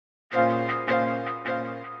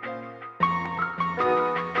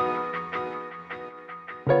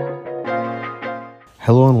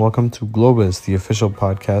Hello and welcome to Globus, the official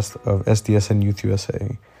podcast of SDSN Youth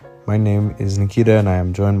USA. My name is Nikita and I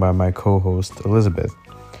am joined by my co-host Elizabeth.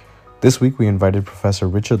 This week we invited Professor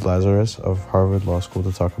Richard Lazarus of Harvard Law School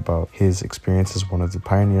to talk about his experience as one of the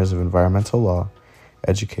pioneers of environmental law,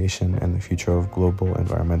 education, and the future of global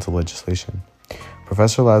environmental legislation.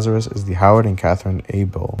 Professor Lazarus is the Howard and Catherine A.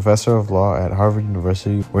 Bull Professor of Law at Harvard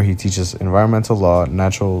University, where he teaches environmental law,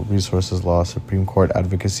 natural resources law, Supreme Court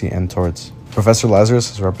advocacy, and torts. Professor Lazarus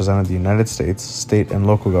has represented the United States, state and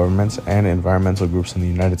local governments, and environmental groups in the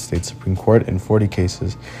United States Supreme Court in 40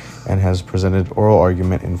 cases and has presented oral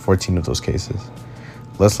argument in 14 of those cases.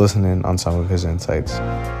 Let's listen in on some of his insights.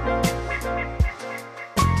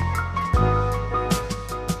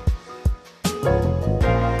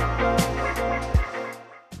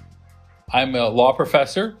 I'm a law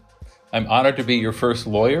professor. I'm honored to be your first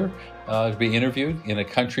lawyer to be interviewed in a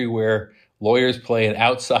country where lawyers play an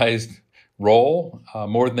outsized role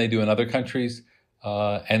more than they do in other countries,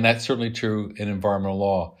 and that's certainly true in environmental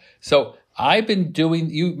law. So I've been doing,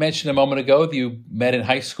 you mentioned a moment ago that you met in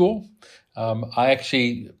high school. I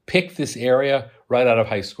actually picked this area right out of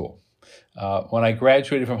high school. When I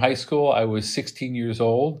graduated from high school, I was 16 years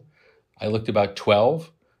old. I looked about 12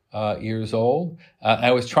 years old.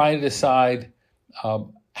 I was trying to decide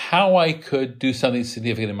how I could do something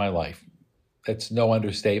significant in my life. That's no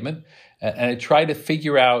understatement. And I tried to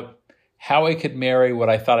figure out how I could marry what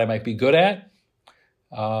I thought I might be good at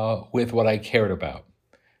with what I cared about.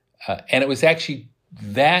 And it was actually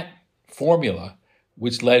that formula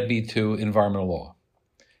which led me to environmental law.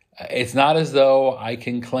 It's not as though I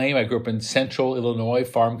can claim I grew up in central Illinois,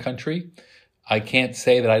 farm country. I can't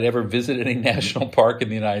say that I'd ever visited any national park in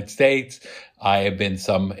the United States. I have been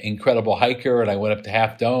some incredible hiker and I went up to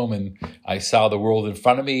Half Dome and I saw the world in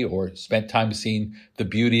front of me or spent time seeing the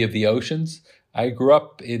beauty of the oceans. I grew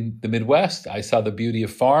up in the Midwest. I saw the beauty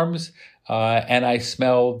of farms and I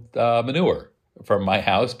smelled manure from my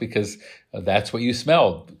house because that's what you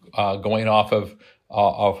smelled going off of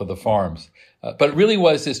the farms. But it really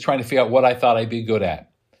was just trying to figure out what I thought I'd be good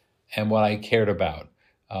at and what I cared about.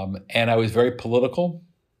 And I was very political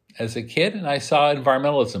as a kid, and I saw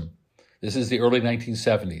environmentalism. This is the early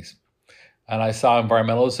 1970s. And I saw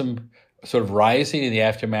environmentalism sort of rising in the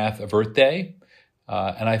aftermath of Earth Day.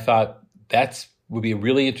 And I thought that would be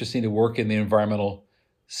really interesting to work in the environmental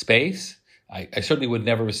space. I certainly would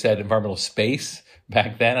never have said environmental space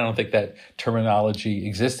back then. I don't think that terminology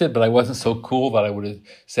existed, but I wasn't so cool that I would have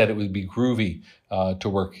said it would be groovy to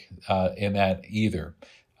work in that either.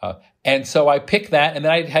 And so I picked that, and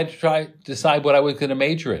then I had to decide what I was going to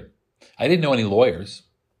major in. I didn't know any lawyers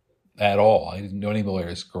at all. I didn't know any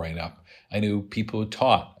lawyers growing up. I knew people who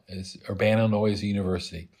taught at Urbana-Illinois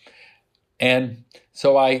University. And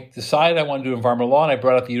so I decided I wanted to do environmental law, and I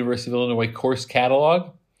brought out the University of Illinois course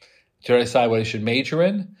catalog to decide what I should major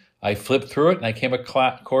in. I flipped through it, and I came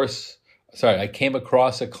across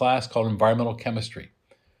a class called environmental chemistry.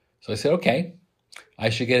 So I said, okay, I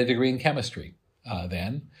should get a degree in chemistry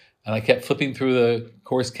then. And I kept flipping through the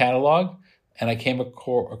course catalog, and I came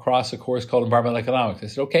across a course called environmental economics. I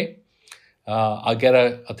said, okay, I'll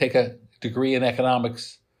take a degree in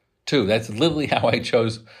economics too. That's literally how I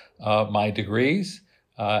chose my degrees.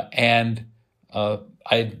 And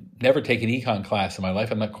I'd never taken an econ class in my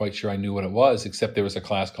life. I'm not quite sure I knew what it was, except there was a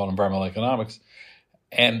class called environmental economics.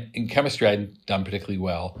 And in chemistry, I'd done particularly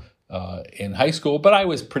well in high school, but I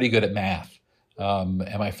was pretty good at math.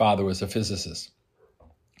 And my father was a physicist.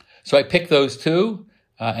 So I picked those two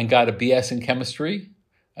and got a BS in chemistry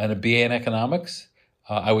and a BA in economics.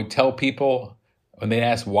 I would tell people when they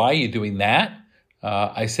asked, why are you doing that?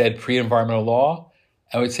 I said pre-environmental law.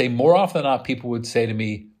 I would say more often than not, people would say to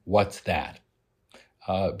me, what's that?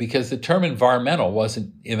 Because the term environmental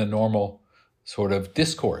wasn't in the normal sort of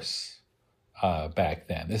discourse back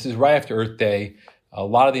then. This is right after Earth Day. A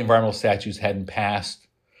lot of the environmental statutes hadn't passed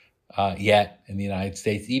yet in the United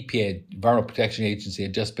States. EPA, Environmental Protection Agency,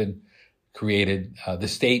 had just been created. The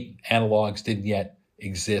state analogs didn't yet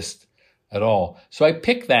exist at all. So I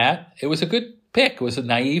picked that. It was a good pick. It was a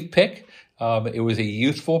naive pick. It was a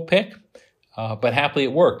youthful pick, but happily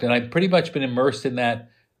it worked. And I've pretty much been immersed in that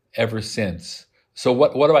ever since. So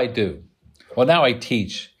what do I do? Well, now I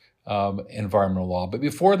teach environmental law. But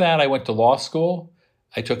before that, I went to law school.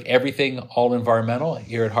 I took everything all environmental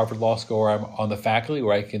here at Harvard Law School, where I'm on the faculty,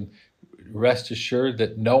 where I can rest assured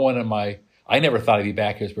that no one in I never thought I'd be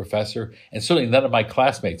back here as a professor, and certainly none of my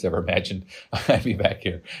classmates ever imagined I'd be back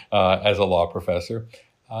here as a law professor.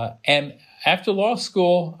 And after law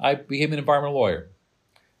school, I became an environmental lawyer,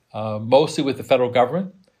 mostly with the federal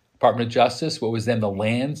government, Department of Justice, what was then the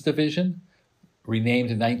Lands Division,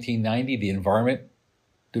 renamed in 1990 the Environment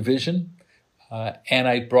division. And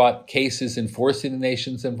I brought cases enforcing the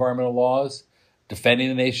nation's environmental laws, defending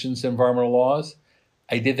the nation's environmental laws.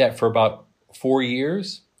 I did that for about 4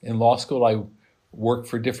 years. In law school, I worked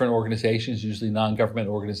for different organizations, usually non-government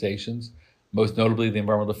organizations, most notably the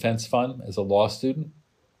Environmental Defense Fund as a law student.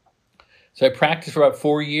 So I practiced for about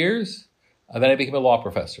 4 years. Then I became a law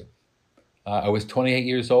professor. I was 28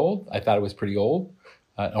 years old. I thought I was pretty old.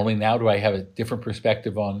 Only now do I have a different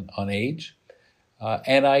perspective on age.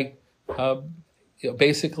 And I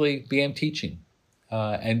basically began teaching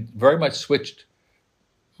and very much switched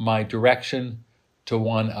my direction to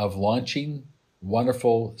one of launching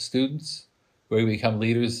wonderful students who become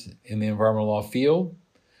leaders in the environmental law field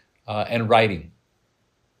and writing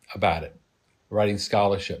about it, writing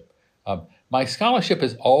scholarship. My scholarship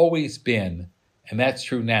has always been, and that's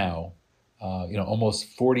true now, almost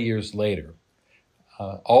 40 years later,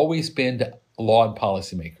 always been to law and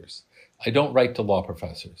policymakers. I don't write to law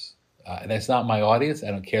professors. That's not my audience.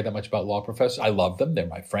 I don't care that much about law professors. I love them. They're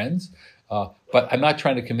my friends. But I'm not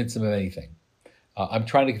trying to convince them of anything. I'm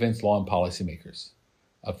trying to convince law and policymakers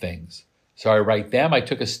of things. So I write them. I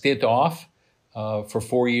took a stint off for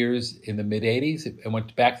 4 years in the mid-'80s and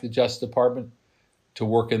went back to the Justice Department to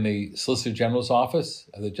work in the Solicitor General's office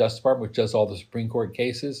of the Justice Department, which does all the Supreme Court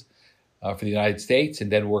cases for the United States,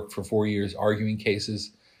 and then worked for 4 years arguing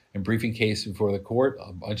cases and briefing cases before the court,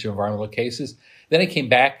 a bunch of environmental cases. Then I came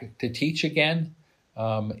back to teach again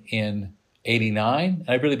in '89, and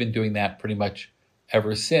I've really been doing that pretty much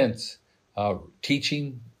ever since,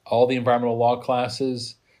 teaching all the environmental law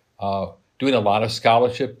classes, doing a lot of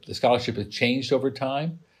scholarship. The scholarship has changed over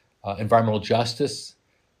time. Environmental justice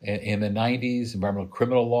in the 90s, environmental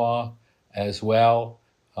criminal law as well.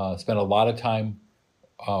 Spent a lot of time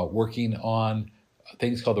working on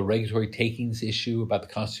things called the regulatory takings issue about the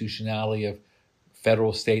constitutionality of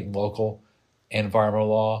federal, state, and local environmental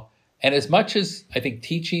law. And as much as I think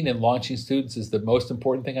teaching and launching students is the most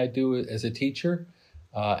important thing I do as a teacher,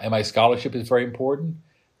 and my scholarship is very important,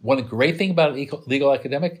 one great thing about a legal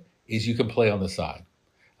academic is you can play on the side.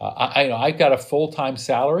 I've got a full-time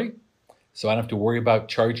salary, so I don't have to worry about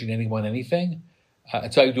charging anyone anything.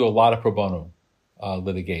 And so I do a lot of pro bono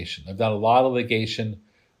litigation. I've done a lot of litigation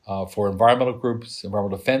for environmental groups,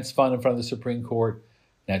 Environmental Defense Fund in front of the Supreme Court,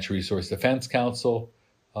 Natural Resource Defense Council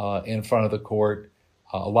in front of the court,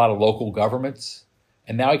 a lot of local governments.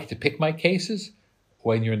 And now I get to pick my cases.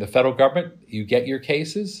 When you're in the federal government, you get your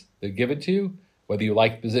cases. They're given to you, whether you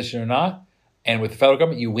like the position or not. And with the federal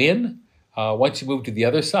government, you win. Once you move to the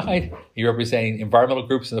other side, you're representing environmental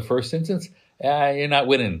groups in the first instance, you're not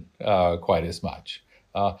winning quite as much.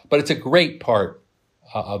 But it's a great part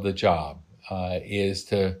of the job, is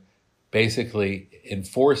to basically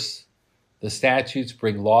enforce the statutes,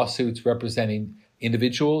 bring lawsuits representing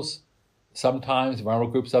individuals, sometimes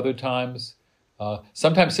environmental groups, other times,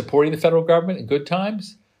 sometimes supporting the federal government in good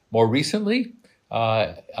times. More recently,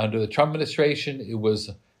 under the Trump administration, it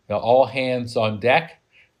was all hands on deck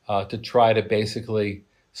to try to basically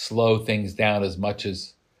slow things down as much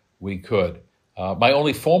as we could. My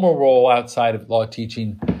only formal role outside of law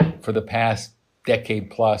teaching for the past decade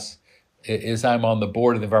plus is I'm on the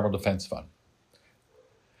board of the Environmental Defense Fund.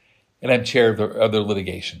 And I'm chair of the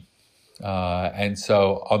litigation. And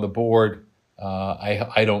so on the board,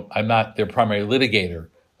 I'm not their primary litigator,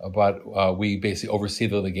 but we basically oversee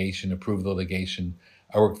the litigation, approve the litigation.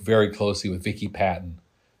 I work very closely with Vicki Patton,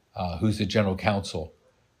 who's the general counsel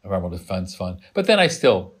of the Environmental Defense Fund. But then I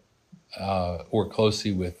still work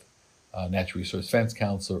closely with Natural Resource Defense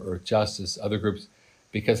Council or Justice, other groups,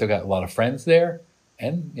 because I've got a lot of friends there,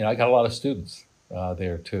 and I got a lot of students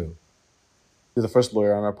there too. You're the first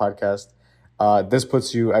lawyer on our podcast. This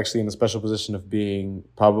puts you actually in the special position of being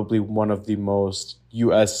probably one of the most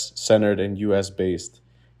U.S.-centered and U.S.-based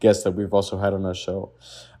guests that we've also had on our show,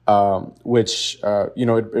 which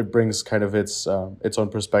it brings kind of its own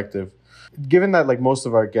perspective. Given that like most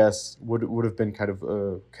of our guests would have been kind of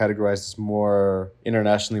categorized as more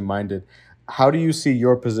internationally minded, how do you see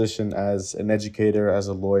your position as an educator, as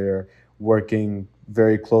a lawyer, working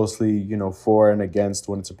very closely, for and against,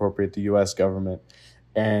 when it's appropriate, the U.S. government?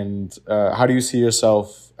 And how do you see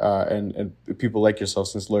yourself and people like yourself,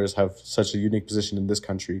 since lawyers have such a unique position in this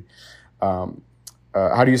country,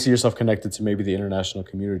 how do you see yourself connected to maybe the international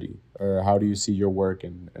community? Or how do you see your work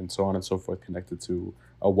and so on and so forth connected to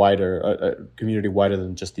a community wider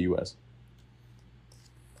than just the U.S.?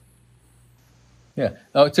 Yeah,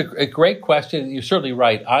 no, it's a great question. You're certainly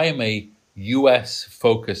right. I am a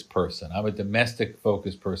U.S.-focused person. I'm a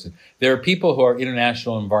domestic-focused person. There are people who are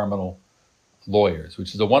international environmental lawyers,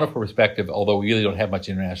 which is a wonderful perspective, although we really don't have much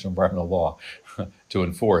international environmental law to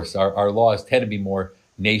enforce. Our laws tend to be more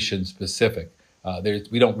nation specific.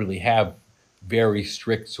 We don't really have very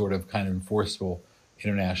strict sort of kind of enforceable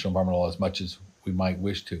international environmental law as much as we might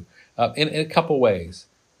wish to, in a couple ways,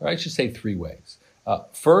 or I should say 3 ways.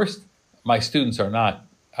 First, my students are not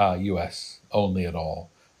U.S. only at all.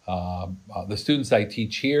 The students I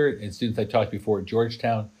teach here and students I taught before at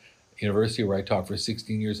Georgetown University, where I taught for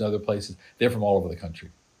 16 years and other places, they're from all over the country,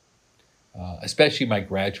 especially my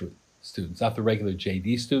graduate students, not the regular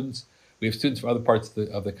JD students. We have students from other parts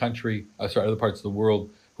of the country, other parts of the world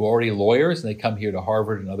who are already lawyers, and they come here to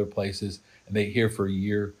Harvard and other places, and they're here for a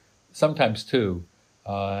year, sometimes 2.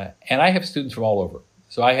 And I have students from all over.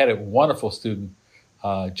 So I had a wonderful student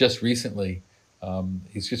just recently.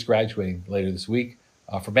 He's just graduating later this week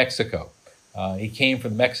from Mexico. He came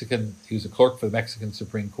from he was a clerk for the Mexican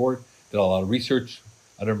Supreme Court, did a lot of research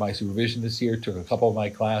under my supervision this year, took a couple of my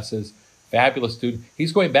classes, fabulous student.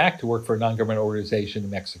 He's going back to work for a non-governmental organization in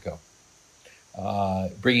Mexico,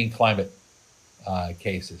 bringing climate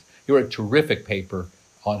cases. He wrote a terrific paper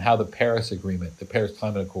on how the Paris Agreement, the Paris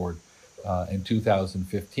Climate Accord in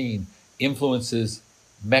 2015, influences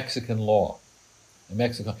Mexican law in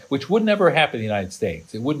Mexico, which would never happen in the United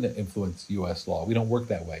States. It wouldn't influence U.S. law. We don't work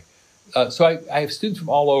that way. So I have students from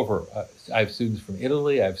all over. I have students from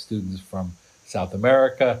Italy. I have students from South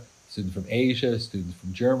America, students from Asia, students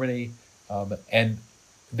from Germany. And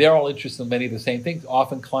they're all interested in many of the same things,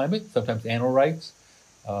 often climate, sometimes animal rights,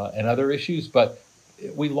 and other issues. But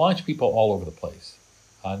we launch people all over the place,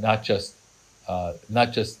 not just the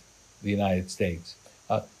United States.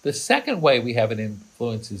 The second way we have an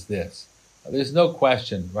influence is this. There's no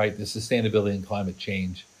question, right? The sustainability and climate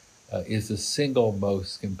change is the single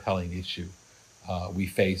most compelling issue we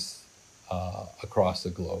face across the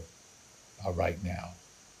globe right now.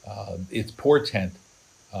 Its portent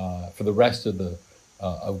for the rest of the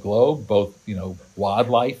globe, both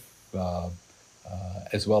wildlife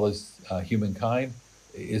as well as humankind,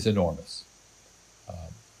 is enormous.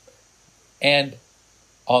 And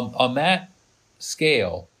on that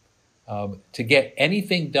scale, to get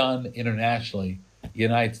anything done internationally, the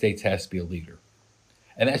United States has to be a leader.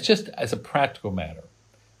 And that's just as a practical matter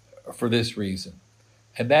for this reason.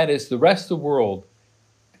 And that is the rest of the world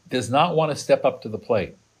does not want to step up to the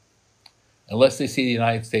plate unless they see the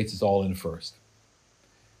United States is all in first.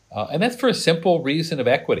 And that's for a simple reason of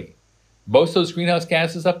equity. Most of those greenhouse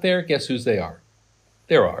gases up there, guess whose they are?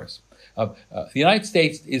 They're ours. The United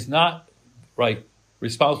States is not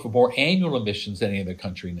responsible for more annual emissions than any other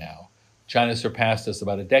country now. China surpassed us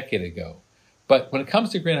about a decade ago. But when it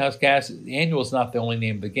comes to greenhouse gases, the annual is not the only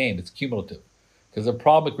name of the game. It's cumulative. Because the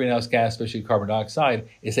problem with greenhouse gas, especially carbon dioxide,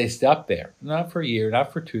 is they stay up there. Not for a year,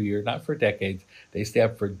 not for 2 years, not for decades. They stay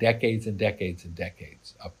up for decades and decades and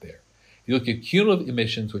decades up there. You look at cumulative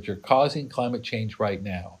emissions, which are causing climate change right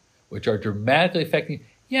now, which are dramatically affecting,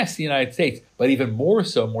 yes, the United States, but even more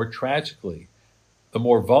so, more tragically, the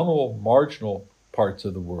more vulnerable, marginal parts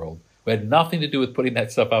of the world who had nothing to do with putting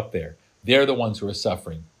that stuff up there. They're the ones who are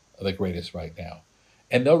suffering the greatest right now.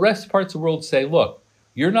 And the rest of the parts of the world say, look,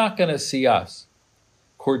 you're not going to see us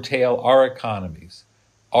curtail our economies,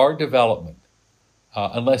 our development,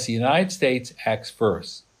 unless the United States acts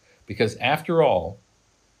first. Because after all,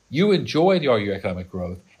 you enjoy all your economic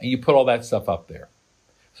growth and you put all that stuff up there.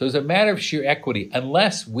 So as a matter of sheer equity,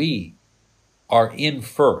 unless we are in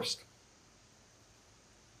first,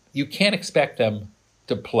 you can't expect them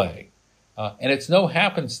to play. And it's no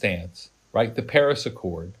happenstance, right? The Paris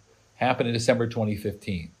Accord happened in December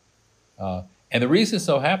 2015. And the reason it's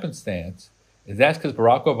no happenstance is that's because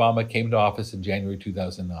Barack Obama came to office in January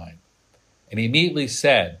 2009. And he immediately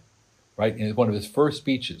said, right, in one of his first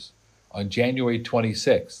speeches on January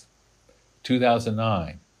 26,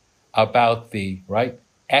 2009, about the,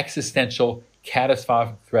 existential,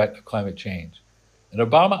 catastrophic threat of climate change. And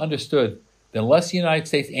Obama understood that unless the United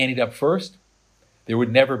States anteed up first, there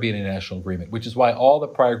would never be an international agreement, which is why all the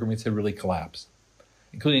prior agreements had really collapsed,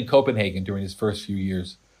 including Copenhagen during his first few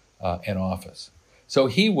years in office. So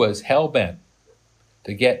he was hell-bent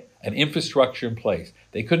to get an infrastructure in place.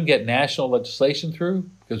 They couldn't get national legislation through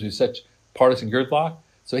because we were such partisan gridlock.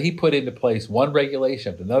 So he put into place one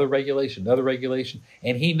regulation after another regulation,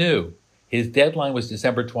 and he knew his deadline was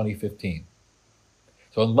December 2015.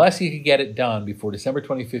 So unless he could get it done before December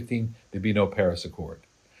 2015, there'd be no Paris Accord.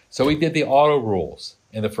 So he did the auto rules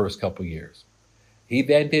in the first couple of years. He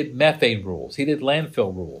then did methane rules. He did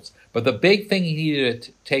landfill rules. But the big thing he needed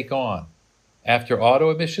to take on after auto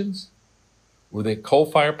emissions were the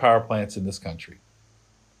coal-fired power plants in this country.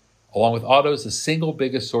 Along with autos, the single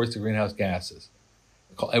biggest source of greenhouse gases.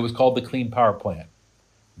 It was called the Clean Power Plan.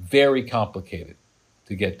 Very complicated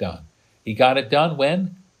to get done. He got it done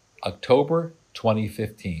when? October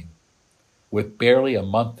 2015, with barely a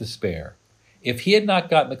month to spare. If he had not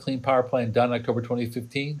gotten the Clean Power Plan done in October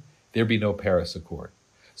 2015, there'd be no Paris Accord.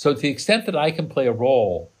 So to the extent that I can play a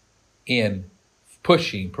role in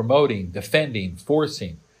pushing, promoting, defending,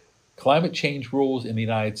 forcing climate change rules in the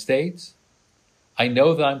United States, I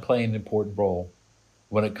know that I'm playing an important role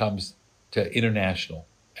when it comes to international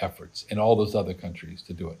efforts in all those other countries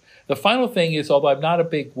to do it. The final thing is, although I'm not a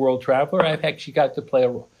big world traveler, I've actually got to play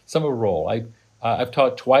some of a role. I've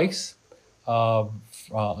taught twice on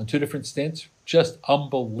 2 different stints, just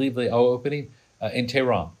unbelievably eye-opening in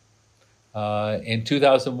Tehran. In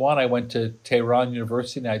 2001, I went to Tehran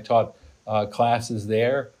University and I taught classes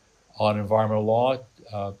there on environmental law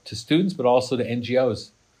to students, but also to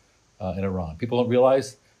NGOs in Iran. People don't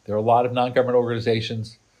realize there are a lot of non-government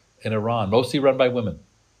organizations in Iran, mostly run by women,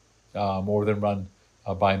 more than run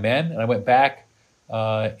by men. And I went back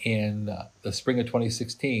in the spring of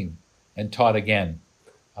 2016 and taught again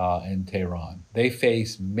in Tehran. They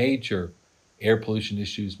face major air pollution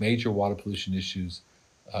issues, major water pollution issues,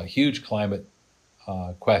 huge climate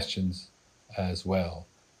questions as well.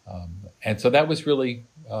 And so that was really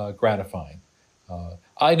gratifying.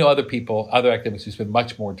 I know other people, other academics who spend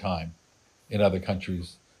much more time in other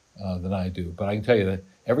countries than I do. But I can tell you that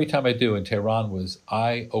every time I do, in Tehran was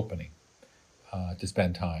eye-opening to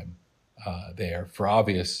spend time there for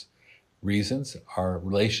obvious reasons. Our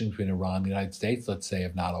relations between Iran and the United States, let's say,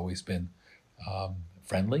 have not always been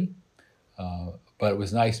friendly. But it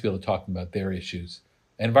was nice to be able to talk about their issues,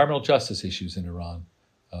 environmental justice issues in Iran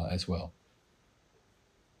as well.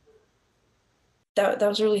 That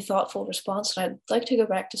was a really thoughtful response. And I'd like to go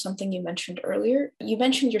back to something you mentioned earlier. You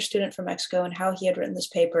mentioned your student from Mexico and how he had written this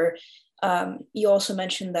paper. You also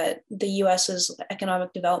mentioned that the US's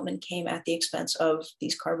economic development came at the expense of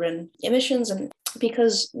these carbon emissions. And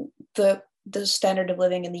because the standard of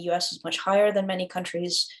living in the US is much higher than many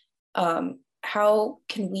countries, how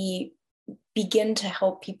can we begin to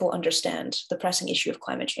help people understand the pressing issue of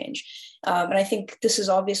climate change? And I think this is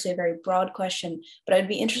obviously a very broad question, but I'd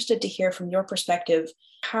be interested to hear from your perspective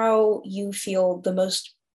how you feel the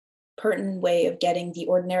most pertinent way of getting the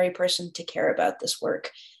ordinary person to care about this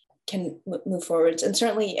work can move forwards. And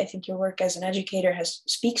certainly I think your work as an educator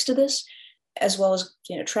speaks to this, as well as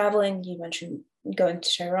traveling. You mentioned going to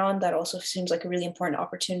Tehran. That also seems like a really important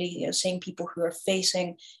opportunity, seeing people who are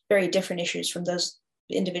facing very different issues from those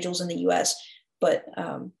individuals in the US. But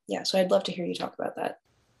so I'd love to hear you talk about that.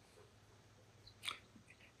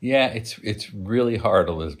 Yeah, it's really hard,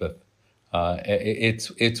 Elizabeth.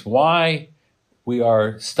 It's why we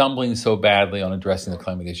are stumbling so badly on addressing the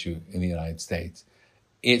climate issue in the United States.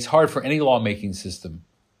 It's hard for any lawmaking system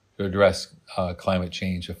to address climate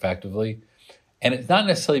change effectively. And it's not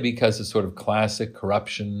necessarily because of sort of classic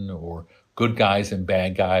corruption or good guys and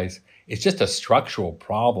bad guys. It's just a structural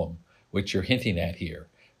problem, which you're hinting at here.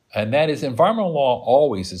 And that is, environmental law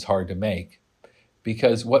always is hard to make,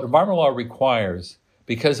 because what environmental law requires,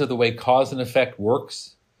 because of the way cause and effect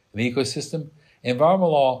works in the ecosystem,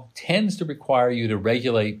 environmental law tends to require you to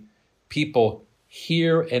regulate people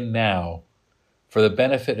here and now for the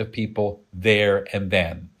benefit of people there and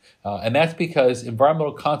then. And that's because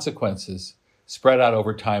environmental consequences spread out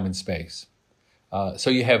over time and space. So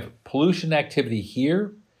you have pollution activity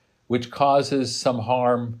here, which causes some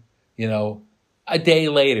harm, a day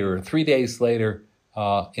later or 3 days later,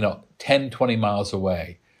 10, 20 miles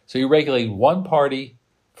away. So you're regulating one party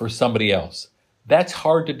for somebody else. That's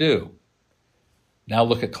hard to do. Now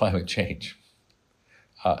look at climate change.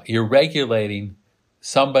 You're regulating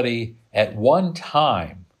somebody at one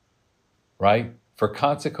time, right, for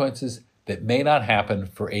consequences that may not happen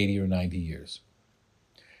for 80 or 90 years.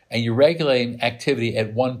 And you're regulating activity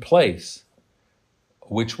at one place,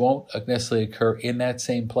 which won't necessarily occur in that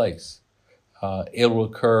same place. It will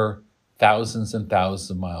occur thousands and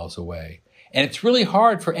thousands of miles away. And it's really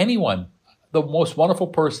hard for anyone, the most wonderful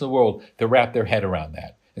person in the world, to wrap their head around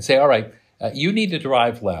that and say, all right, you need to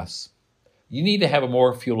drive less. You need to have a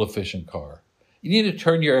more fuel-efficient car. You need to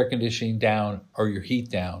turn your air conditioning down or your heat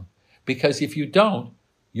down, because if you don't,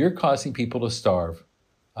 you're causing people to starve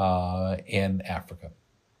in Africa.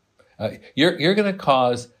 You're going to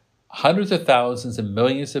cause hundreds of thousands and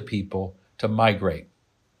millions of people to migrate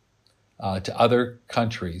to other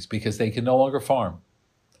countries because they can no longer farm.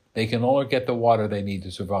 They can no longer get the water they need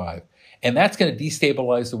to survive. And that's going to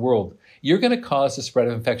destabilize the world. You're going to cause the spread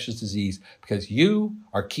of infectious disease because you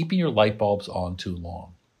are keeping your light bulbs on too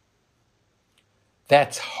long.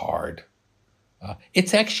 That's hard.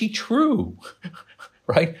 It's actually true,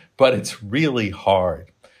 right? But it's really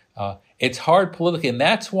hard. It's hard politically, and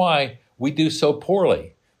that's why we do so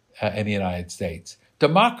poorly in the United States,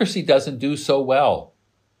 democracy doesn't do so well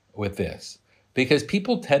with this because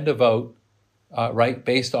people tend to vote, right,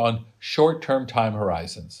 based on short-term time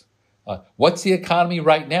horizons. What's the economy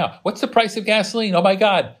right now? What's the price of gasoline? Oh my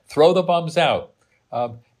God, throw the bums out.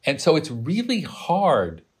 And so it's really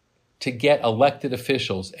hard to get elected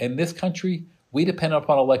officials. In this country, we depend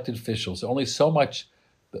upon elected officials. There's only so much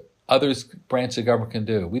the others branch of government can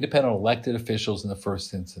do. We depend on elected officials in the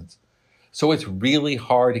first instance. So it's really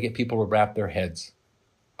hard to get people to wrap their heads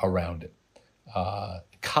around it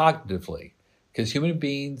cognitively, because human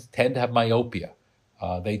beings tend to have myopia.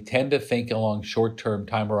 They tend to think along short-term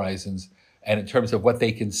time horizons and in terms of what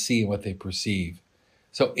they can see and what they perceive.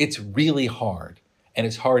 So it's really hard, and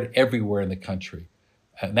it's hard everywhere in the country.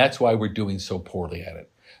 And that's why we're doing so poorly at it.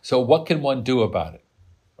 So what can one do about it,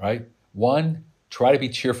 right? One, try to be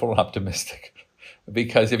cheerful and optimistic.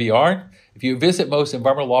 Because if you visit most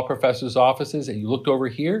environmental law professors' offices and you looked over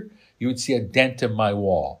here, you would see a dent in my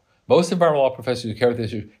wall. Most environmental law professors who care about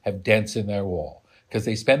this issue have dents in their wall because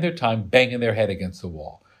they spend their time banging their head against the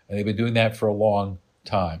wall. And they've been doing that for a long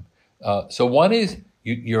time. So one is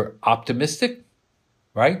you're optimistic,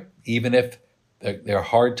 right? Even if there are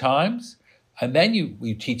hard times. And then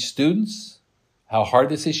you teach students how hard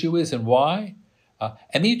this issue is and why. And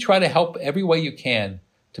then you try to help every way you can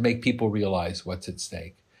to make people realize what's at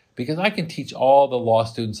stake. Because I can teach all the law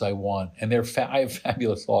students I want, and I have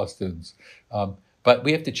fabulous law students. But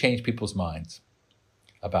we have to change people's minds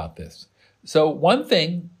about this. So one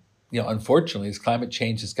thing, unfortunately, is climate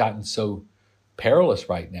change has gotten so perilous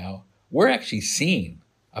right now. We're actually seeing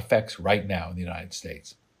effects right now in the United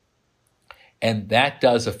States. And that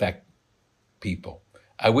does affect people.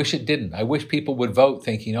 I wish it didn't. I wish people would vote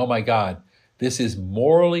thinking, oh my God, this is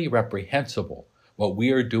morally reprehensible, what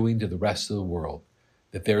we are doing to the rest of the world,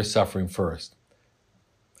 that they're suffering first.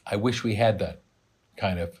 I wish we had that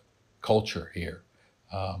kind of culture here.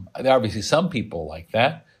 There are obviously some people like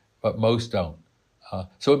that, but most don't.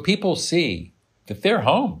 So when people see that their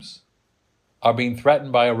homes are being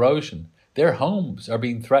threatened by erosion, their homes are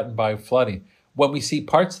being threatened by flooding, when we see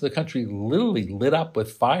parts of the country literally lit up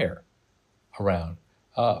with fire around,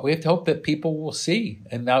 we have to hope that people will see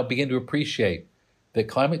and now begin to appreciate that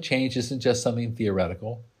climate change isn't just something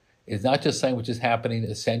theoretical. It's not just something which is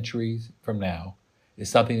happening centuries from now.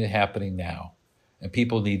 It's something that's happening now, and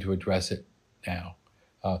people need to address it now.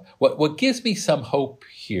 What gives me some hope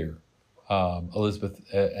here, Elizabeth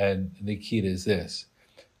and Nikita, is this.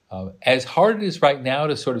 As hard it is right now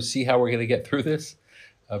to sort of see how we're going to get through this,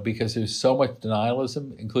 because there's so much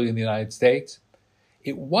denialism, including the United States,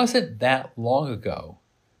 it wasn't that long ago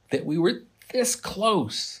that we were this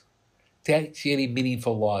close to actually getting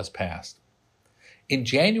meaningful laws passed. In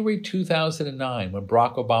January 2009, when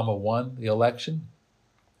Barack Obama won the election,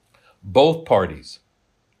 both parties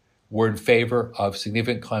were in favor of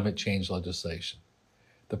significant climate change legislation.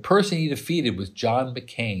 The person he defeated was John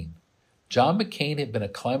McCain. John McCain had been a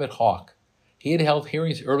climate hawk. He had held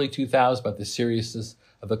hearings early 2000s about the seriousness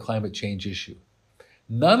of the climate change issue.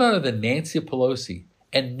 None other than Nancy Pelosi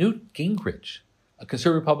and Newt Gingrich, a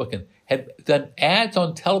conservative Republican, had done ads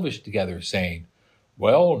on television together saying,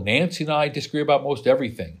 well, Nancy and I disagree about most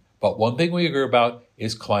everything, but one thing we agree about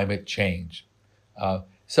is climate change.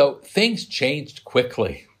 So things changed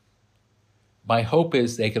quickly. My hope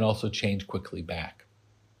is they can also change quickly back.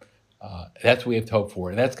 That's what we have to hope for.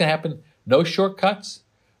 And that's going to happen. No shortcuts.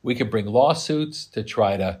 We can bring lawsuits to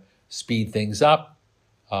try to speed things up.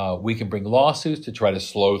 We can bring lawsuits to try to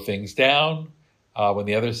slow things down when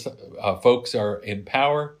the other folks are in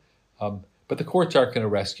power. But the courts aren't going to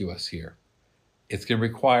rescue us here. It's going to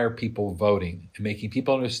require people voting and making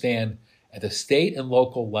people understand at the state and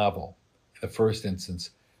local level, in the first instance,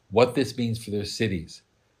 what this means for their cities,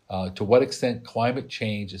 to what extent climate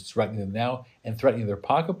change is threatening them now and threatening their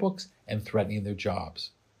pocketbooks and threatening their jobs.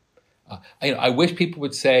 I wish people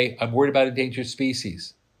would say, I'm worried about endangered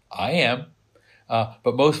species. I am,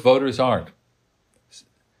 but most voters aren't.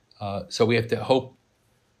 So we have to hope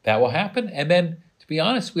that will happen. And then, to be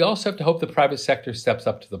honest, we also have to hope the private sector steps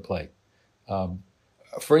up to the plate.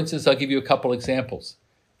 For instance, I'll give you a couple examples.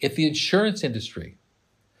 If the insurance industry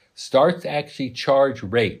starts to actually charge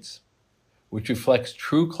rates which reflects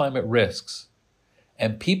true climate risks,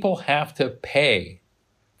 and people have to pay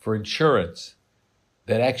for insurance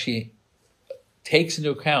that actually takes into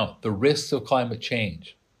account the risks of climate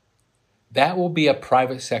change, that will be a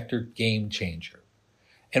private sector game changer.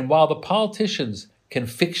 And while the politicians can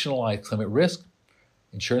fictionalize climate risk,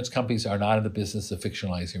 insurance companies are not in the business of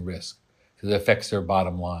fictionalizing risk because it affects their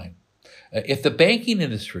bottom line. If the banking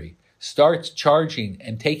industry starts charging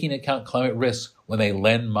and taking into account climate risks when they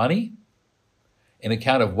lend money, an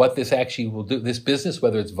account of what this actually will do, this business,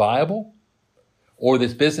 whether it's viable, or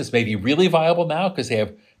this business may be really viable now because they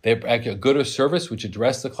have a good or service which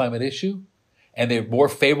address the climate issue, and they have more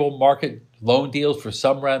favorable market loan deals for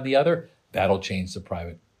some rather than the other, that'll change the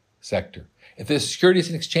private sector. If the Securities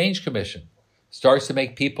and Exchange Commission starts to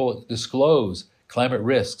make people disclose climate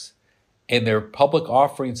risks in their public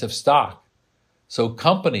offerings of stock, so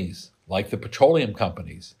companies like the petroleum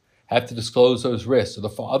companies have to disclose those risks, or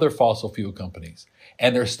the other fossil fuel companies,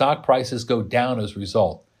 and their stock prices go down as a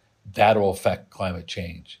result, that will affect climate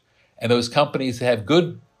change. And those companies that have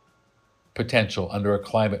good potential under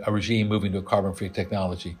a regime moving to a carbon-free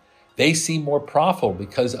technology, they seem more profitable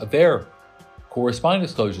because of their corresponding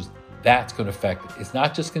disclosures. That's going to affect it. It's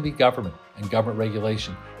not just going to be government and government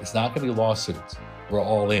regulation. It's not going to be lawsuits. We're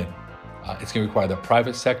all in. It's going to require the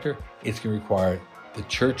private sector. It's going to require the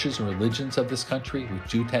churches and religions of this country,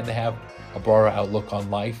 which do tend to have a broader outlook on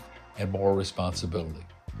life and moral responsibility.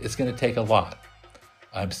 It's going to take a lot.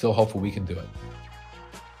 I'm still hopeful we can do it.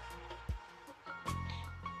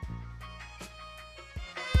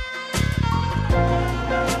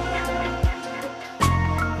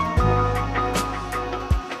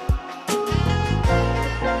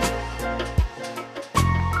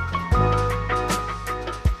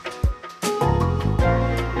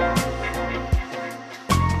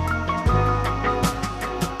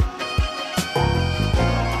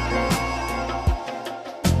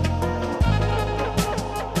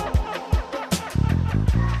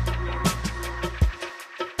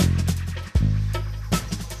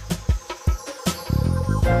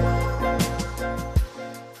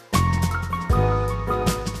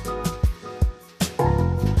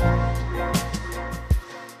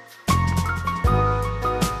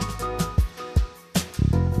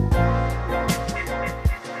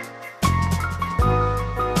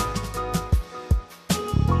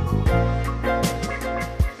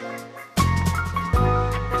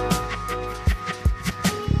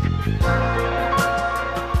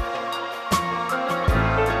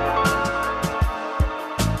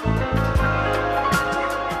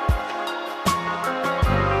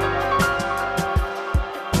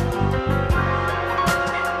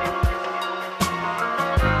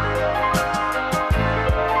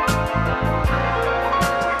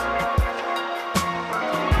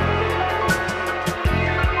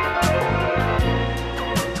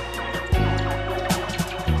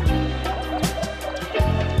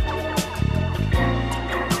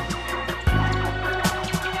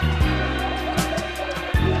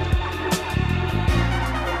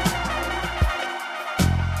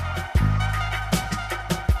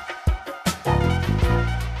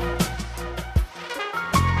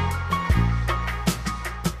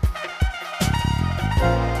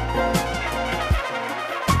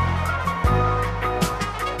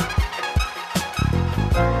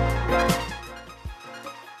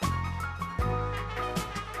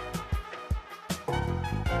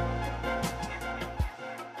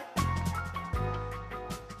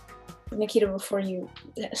 Nikita, before you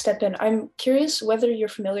step in, I'm curious whether you're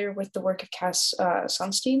familiar with the work of Cass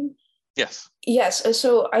Sunstein. Yes. Yes.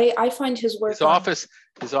 So I find his work. His office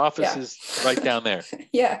is right down there.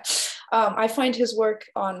 Yeah. I find his work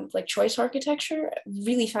on like choice architecture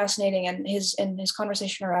really fascinating, and his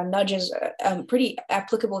conversation around nudges pretty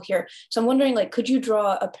applicable here. So I'm wondering, like, could you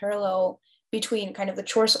draw a parallel between kind of the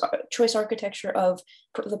choice architecture of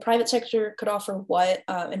the private sector could offer what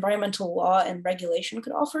environmental law and regulation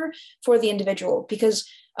could offer for the individual? Because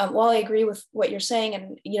while I agree with what you're saying,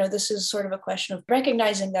 and this is sort of a question of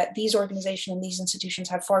recognizing that these organizations and these institutions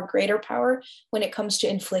have far greater power when it comes to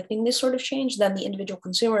inflicting this sort of change than the individual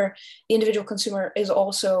consumer. The individual consumer is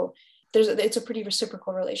also it's a pretty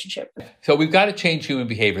reciprocal relationship. So we've got to change human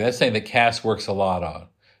behavior. That's something that Cass works a lot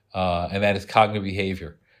on, and that is cognitive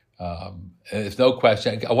behavior. There's no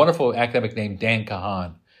question. A wonderful academic named Dan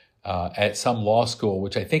Kahan at some law school,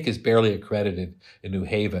 which I think is barely accredited in New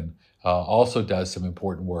Haven, also does some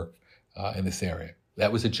important work in this area.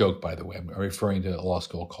 That was a joke, by the way. I'm referring to a law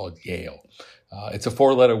school called Yale. It's a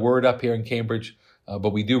 4-letter word up here in Cambridge,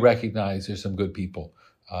 but we do recognize there's some good people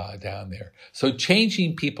down there. So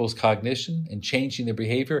changing people's cognition and changing their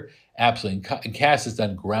behavior, absolutely. And Cass has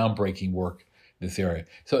done groundbreaking work in this area.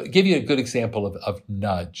 So I'll give you a good example of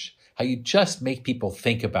nudge, how you just make people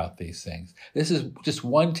think about these things. This is just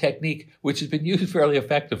one technique which has been used fairly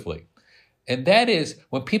effectively. And that is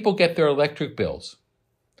when people get their electric bills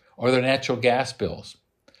or their natural gas bills,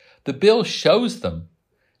 the bill shows them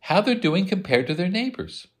how they're doing compared to their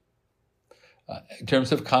neighbors in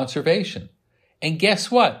terms of conservation. And guess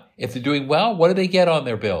what? If they're doing well, what do they get on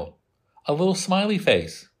their bill? A little smiley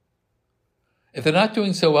face. If they're not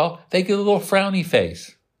doing so well, they get a little frowny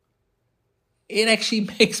face. It actually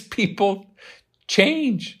makes people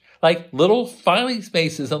change, like little smiley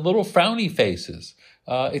faces and little frowny faces.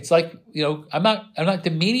 It's like, I'm not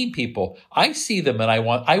demeaning people. I see them and I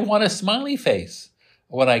want a smiley face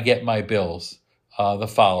when I get my bills the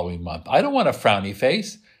following month. I don't want a frowny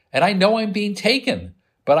face, and I know I'm being taken,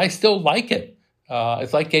 but I still like it.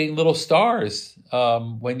 It's like getting little stars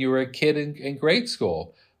when you were a kid in grade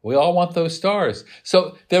school. We all want those stars.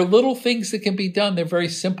 So there are little things that can be done. They're very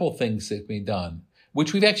simple things that can be done,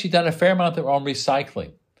 which we've actually done a fair amount of on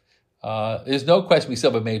recycling. There's no question we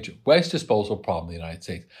still have a major waste disposal problem in the United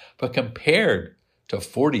States. But compared to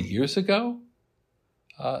 40 years ago,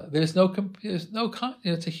 it's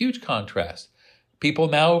a huge contrast. People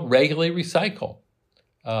now regularly recycle.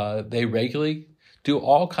 They regularly do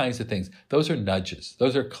all kinds of things. Those are nudges.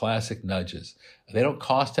 Those are classic nudges. They don't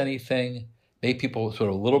cost anything. Make people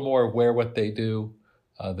sort of a little more aware of what they do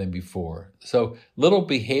than before. So little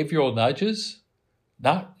behavioral nudges,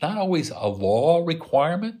 not always a law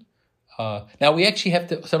requirement. Now, we actually have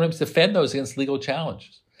to sometimes defend those against legal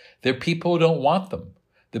challenges. There are people who don't want them.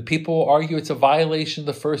 The people who argue it's a violation of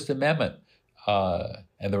the First Amendment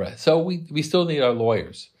and the rest. So we still need our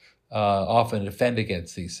lawyers often defend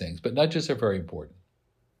against these things. But nudges are very important.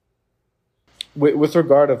 With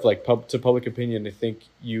regard of to public opinion, I think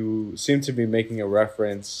you seem to be making a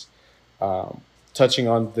reference, touching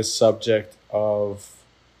on this subject of,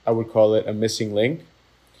 I would call it a missing link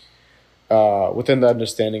within the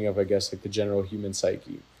understanding of, I guess, the general human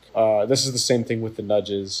psyche. This is the same thing with the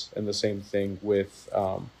nudges and the same thing with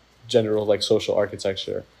general social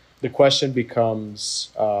architecture. The question becomes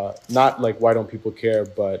not why don't people care,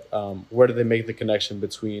 but where do they make the connection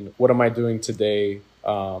between what am I doing today?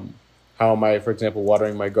 How am I, for example,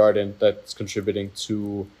 watering my garden that's contributing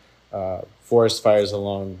to forest fires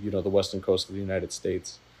along, the western coast of the United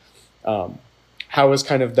States? How is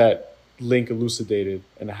kind of that link elucidated,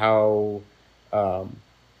 and how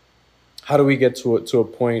do we get to a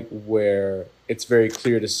point where it's very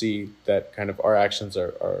clear to see that kind of our actions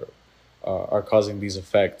are causing these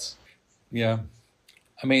effects? Yeah.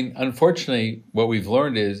 I mean, unfortunately, what we've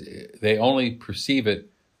learned is they only perceive it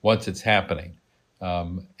once it's happening.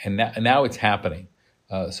 And now it's happening.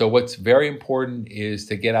 So what's very important is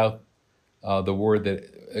to get out the word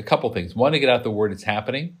that a couple things. One, to get out the word it's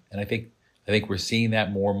happening. And I think we're seeing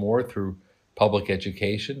that more and more through public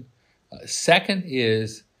education. Second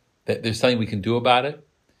is that there's something we can do about it.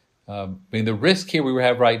 The risk here we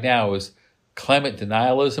have right now is climate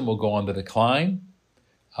denialism will go on the decline.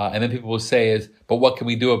 And then people will say but what can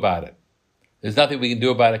we do about it? There's nothing we can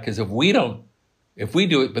do about it, because if we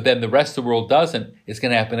do it, but then the rest of the world doesn't, it's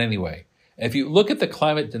going to happen anyway. And if you look at the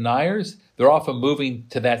climate deniers, they're often moving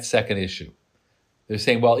to that second issue. They're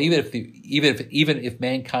saying, well, even if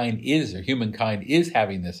mankind is, or humankind is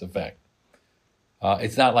having this effect,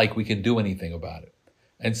 it's not like we can do anything about it.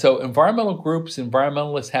 And so environmental groups,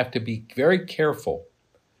 environmentalists have to be very careful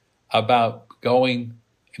about going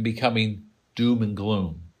and becoming doom and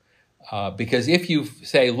gloom. Because if you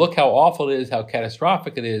say, look how awful it is, how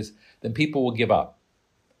catastrophic it is, then people will give up.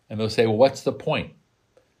 And they'll say, well, what's the point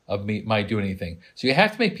of my doing anything? So you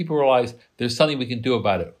have to make people realize there's something we can do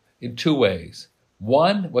about it in two ways.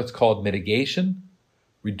 One, what's called mitigation,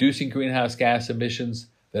 reducing greenhouse gas emissions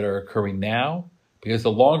that are occurring now, because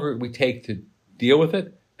the longer we take to deal with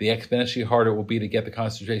it, the exponentially harder it will be to get the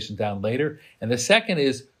concentration down later. And the second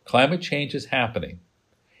is climate change is happening.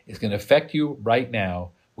 It's going to affect you right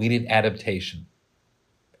now. We need adaptation.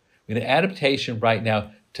 We need adaptation right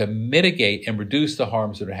now to mitigate and reduce the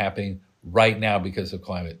harms that are happening right now because of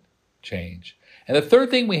climate change. And the third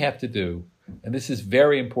thing we have to do, and this is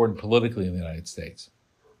very important politically in the United States,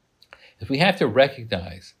 is we have to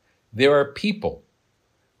recognize there are people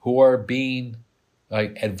who are being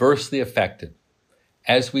adversely affected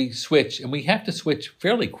as we switch, and we have to switch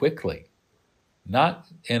fairly quickly, not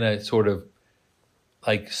in a sort of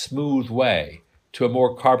smooth way, to a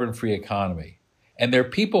more carbon-free economy. And there are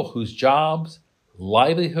people whose jobs,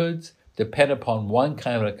 livelihoods depend upon one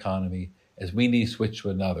kind of economy as we need to switch to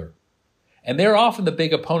another. And they're often the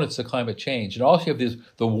big opponents of climate change. And also you have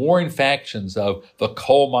the warring factions of the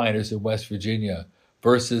coal miners in West Virginia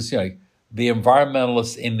versus the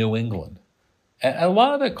environmentalists in New England. And a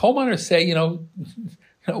lot of the coal miners say,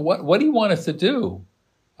 what do you want us to do?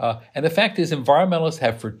 And the fact is, environmentalists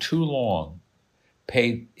have for too long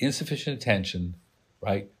paid insufficient attention,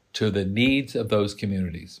 to the needs of those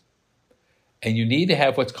communities. And you need to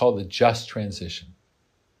have what's called a just transition.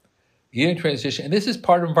 You need a transition, and this is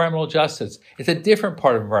part of environmental justice. It's a different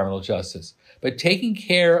part of environmental justice, but taking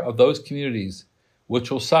care of those communities which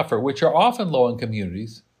will suffer, which are often low-income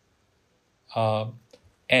communities,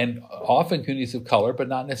 and often communities of color, but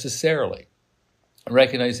not necessarily.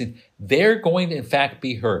 Recognizing they're going to, in fact,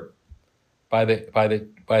 be hurt by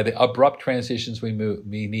the abrupt transitions we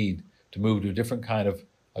need to move to a different kind of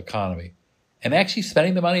economy, and actually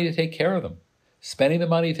spending the money to take care of them, spending the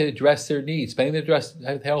money to address their needs, spending the address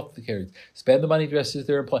health care, spend the money to address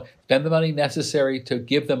their employment, spend the money necessary to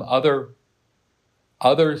give them other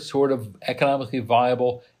sort of economically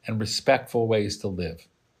viable and respectful ways to live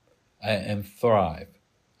and thrive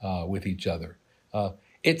with each other.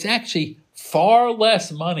 It's actually far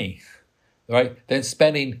less money, right, than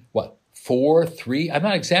spending, I'm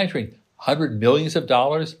not exaggerating, $100 million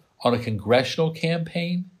on a congressional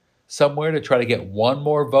campaign somewhere to try to get one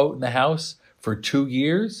more vote in the House for 2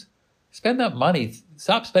 years. Spend that money.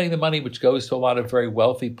 Stop spending the money which goes to a lot of very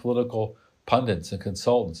wealthy political pundits and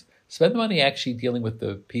consultants. Spend the money actually dealing with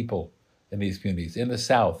the people in these communities, in the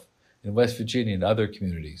South, in West Virginia, and other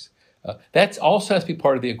communities. That also has to be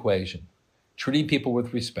part of the equation, treating people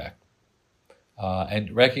with respect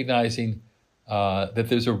and recognizing that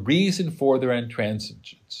there's a reason for their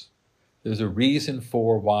intransigence. There's a reason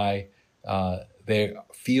for why they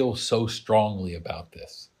feel so strongly about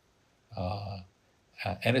this.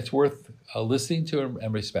 And it's worth listening to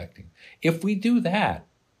and respecting. If we do that,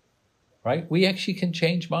 right, we actually can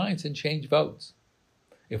change minds and change votes.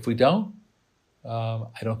 If we don't,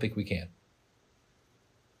 I don't think we can.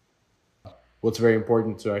 What's very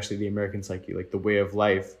important to actually the American psyche, like the way of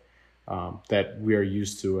life that we are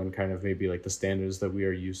used to, and kind of maybe like the standards that we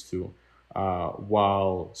are used to,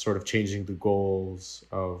 while sort of changing the goals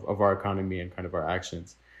of our economy and kind of our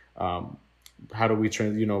actions. How do we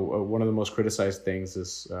one of the most criticized things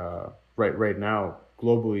is right now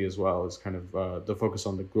globally as well is kind of the focus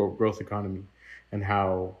on the growth economy and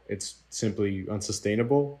how it's simply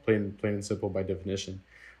unsustainable, plain and simple by definition.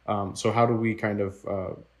 So how do we kind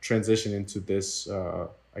of transition into this,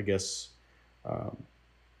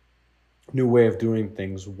 new way of doing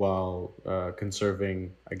things while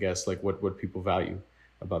conserving, I guess, like what people value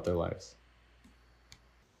about their lives?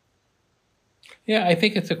 Yeah, I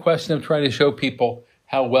think it's a question of trying to show people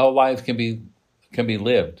how well lives can be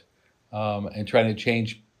lived, and trying to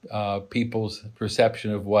change people's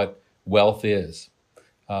perception of what wealth is.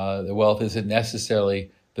 The wealth isn't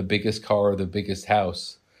necessarily the biggest car or the biggest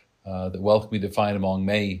house. The wealth can be defined among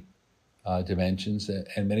many dimensions,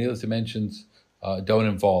 and many of those dimensions don't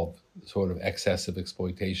involve sort of excessive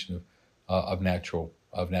exploitation of natural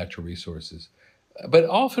resources. But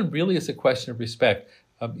often really it's a question of respect.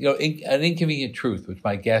 An Inconvenient Truth, which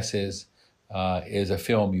my guess is a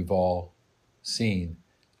film you've all seen.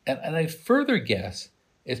 And I further guess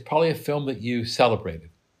it's probably a film that you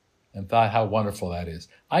celebrated and thought how wonderful that is.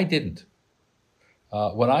 I didn't.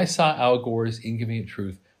 When I saw Al Gore's Inconvenient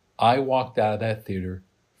Truth, I walked out of that theater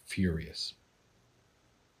furious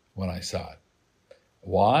when I saw it.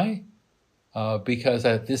 Why? Because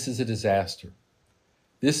this is a disaster.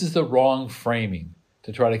 This is the wrong framing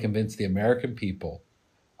to try to convince the American people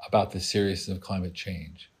about the seriousness of climate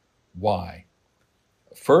change. Why?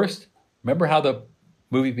 First, remember how the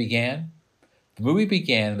movie began? The movie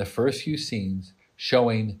began in the first few scenes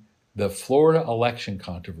showing the Florida election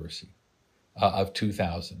controversy of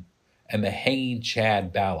 2000 and the hanging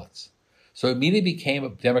Chad ballots. So it immediately became a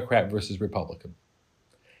Democrat versus Republican.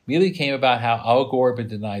 Immediately came about how Al Gore had been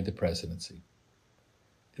denied the presidency.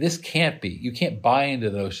 This can't be. You can't buy into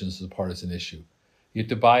the notion this is a partisan issue. You have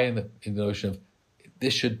to buy in the notion of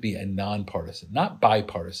this should be a nonpartisan, not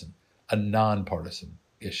bipartisan, a nonpartisan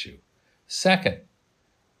issue. Second,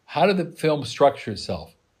 how did the film structure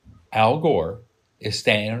itself? Al Gore is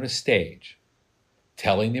standing on a stage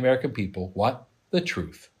telling the American people what? The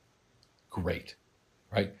truth. Great,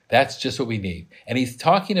 right? That's just what we need. And he's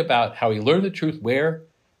talking about how he learned the truth where?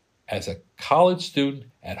 As a college student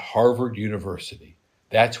at Harvard University.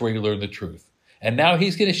 That's where he learned the truth. And now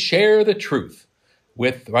he's going to share the truth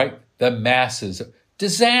with, right, the masses.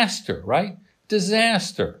 Disaster, right?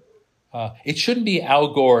 Disaster. It shouldn't be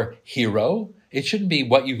Al Gore hero. It shouldn't be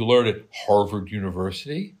what you learned at Harvard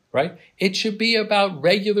University, right? It should be about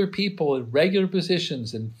regular people in regular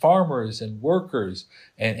positions and farmers and workers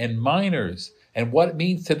and miners and what it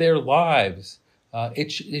means to their lives. It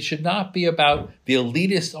should not be about the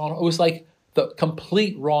elitist. It was like the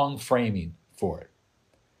complete wrong framing for it.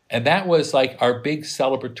 And that was like our big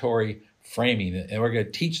celebratory framing. And we're going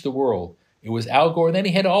to teach the world. It was Al Gore. And then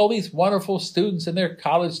he had all these wonderful students, and they're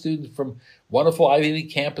college students from wonderful Ivy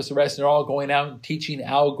League campus. The rest, and they're all going out and teaching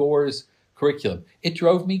Al Gore's curriculum. It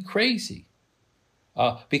drove me crazy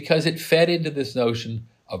because it fed into this notion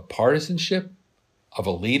of partisanship, of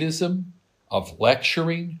elitism, of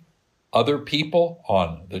lecturing other people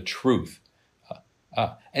on the truth.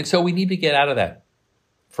 And so we need to get out of that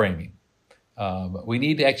framing. We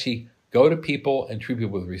need to actually go to people and treat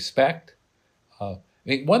people with respect.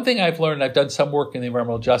 One thing I've learned, I've done some work in the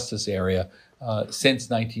environmental justice area since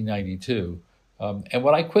 1992. And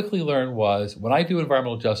what I quickly learned was when I do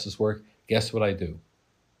environmental justice work, guess what I do?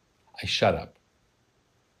 I shut up.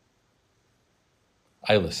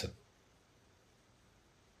 I listen.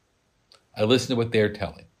 I listen to what they're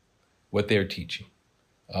telling, what they're teaching,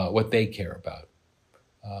 what they care about.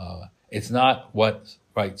 It's not what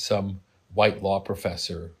some white law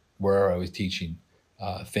professor where I was teaching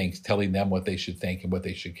thinks, telling them what they should think and what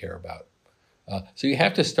they should care about. So you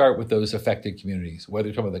have to start with those affected communities, whether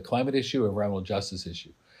you're talking about the climate issue or environmental justice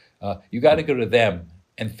issue. You got to go to them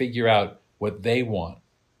and figure out what they want.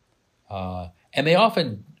 And they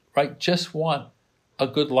often, just want a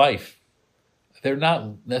good life. They're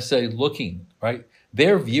not necessarily looking,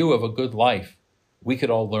 Their view of a good life, we could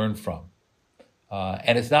all learn from.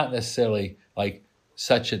 And it's not necessarily like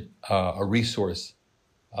such a resource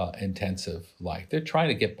intensive life. They're trying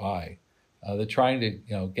to get by. They're trying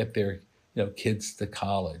to, get their, kids to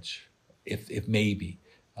college, if maybe.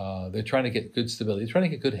 They're trying to get good stability. They're trying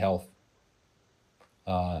to get good health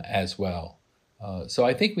as well. So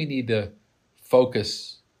I think we need to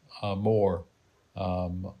focus more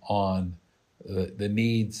on the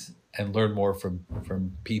needs and learn more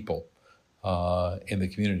from people in the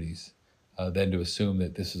communities than to assume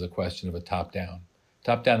that this is a question of a top-down.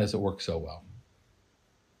 Top-down doesn't work so well.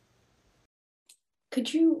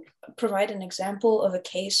 Could you provide an example of a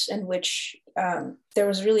case in which there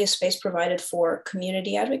was really a space provided for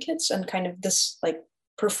community advocates and kind of this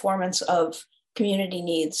performance of community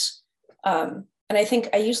needs? And I think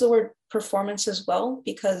I use the word performance as well,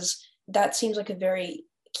 because that seems like a very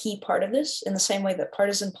key part of this, in the same way that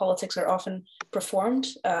partisan politics are often performed,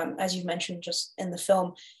 as you mentioned just in the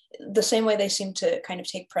film, the same way they seem to kind of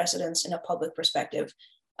take precedence in a public perspective.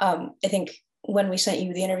 I think when we sent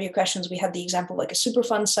you the interview questions, we had the example of a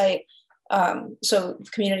Superfund site. So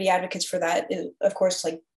community advocates for that, of course,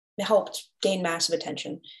 helped gain massive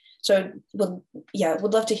attention. So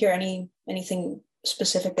would love to hear anything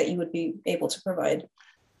specific that you would be able to provide.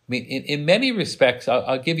 I mean, in many respects,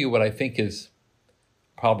 I'll give you what I think is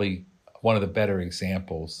probably one of the better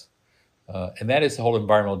examples, and that is the whole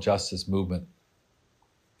environmental justice movement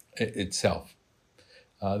itself.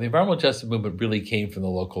 The environmental justice movement really came from the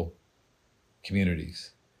local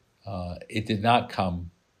communities. It did not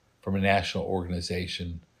come from a national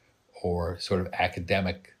organization or sort of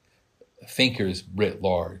academic thinkers writ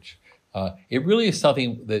large. It really is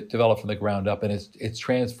something that developed from the ground up, and it's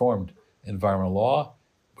transformed environmental law,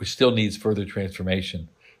 which still needs further transformation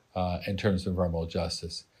in terms of environmental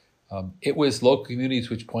justice. It was local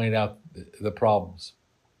communities which pointed out the problems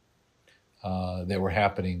that were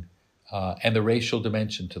happening and the racial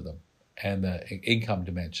dimension to them and the income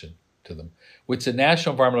dimension to them, which the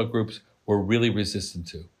national environmental groups were really resistant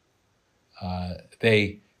to.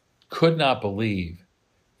 They could not believe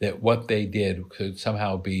that what they did could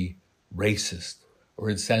somehow be racist or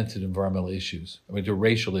insensitive to environmental issues, to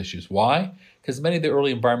racial issues. Why? Because many of the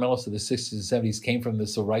early environmentalists of the 60s and 70s came from the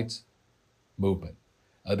civil rights movement.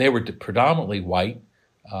 They were predominantly white.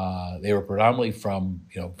 They were predominantly from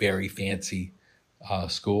very fancy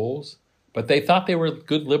schools, but they thought they were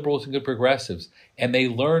good liberals and good progressives, and they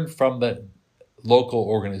learned from the local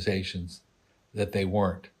organizations that they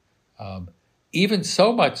weren't. Even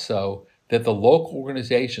so much so that the local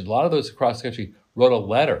organizations, a lot of those across the country, wrote a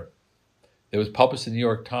letter that was published in the New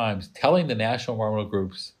York Times telling the national environmental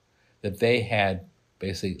groups that they had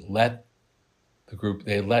basically let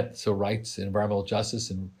civil rights and environmental justice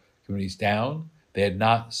in communities down. They had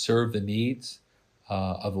not served the needs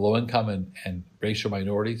of low-income and racial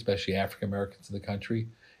minorities, especially African Americans in the country.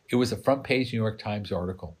 It was a front-page New York Times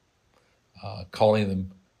article calling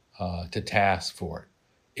them to task for it.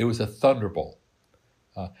 It was a thunderbolt.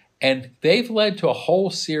 And they've led to a whole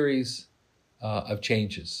series of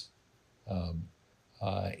changes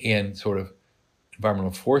in sort of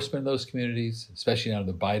environmental enforcement in those communities, especially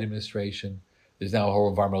under the Biden administration. There's now a whole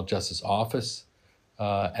environmental justice office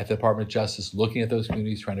at the Department of Justice looking at those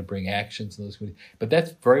communities, trying to bring actions in those communities. But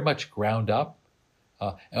that's very much ground up.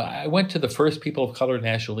 I went to the first People of Color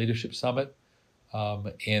National Leadership Summit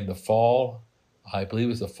in the fall, I believe it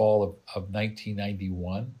was the fall of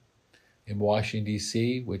 1991 in Washington,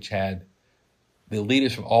 D.C., which had the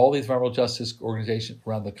leaders from all these environmental justice organizations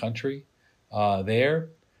around the country there.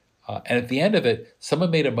 And at the end of it, someone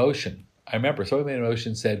made a motion. I remember someone made a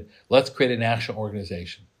motion and said, let's create a national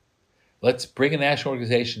organization. Let's bring a national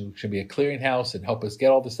organization which should be a clearinghouse and help us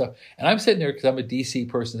get all this stuff. And I'm sitting there because I'm a DC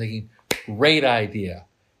person thinking, great idea.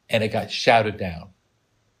 And it got shouted down.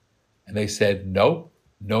 And they said, nope,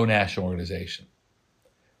 no national organization.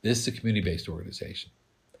 This is a community-based organization.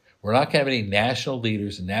 We're not going to have any national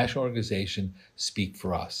leaders and national organization speak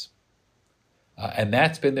for us. And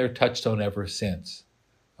that's been their touchstone ever since.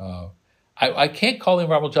 I can't call the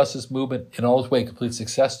environmental justice movement in all its way a complete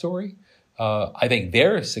success story. I think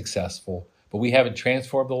they're successful, but we haven't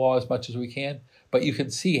transformed the law as much as we can. But you can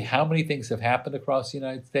see how many things have happened across the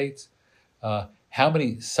United States, how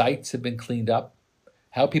many sites have been cleaned up,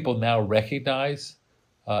 how people now recognize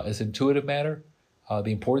as intuitive matter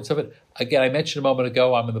the importance of it. Again, I mentioned a moment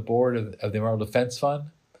ago, I'm on the board of the Environmental Defense Fund,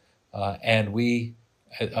 and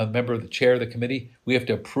a member of the chair of the committee, we have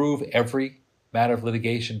to approve every matter of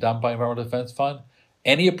litigation done by Environmental Defense Fund.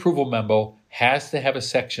 Any approval memo has to have a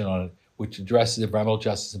section on it which addresses environmental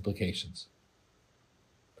justice implications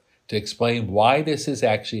to explain why this is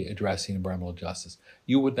actually addressing environmental justice.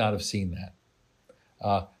 You would not have seen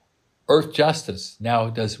that. Earth Justice now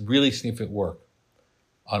does really significant work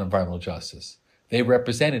on environmental justice. They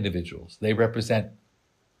represent individuals. They represent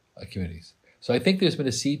communities. So I think there's been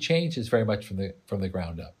a sea change. It's very much from the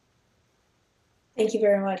ground up. Thank you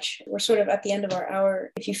very much. We're sort of at the end of our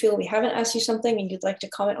hour. If you feel we haven't asked you something and you'd like to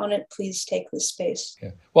comment on it, please take this space.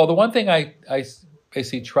 Yeah. Well, the one thing I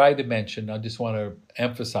basically tried to mention, I just want to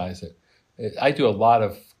emphasize it. I do a lot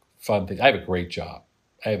of fun things. I have a great job.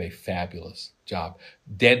 I have a fabulous job.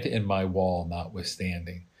 Dent in my wall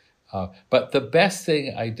notwithstanding. But the best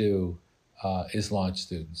thing I do is launch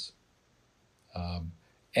students.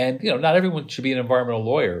 And not everyone should be an environmental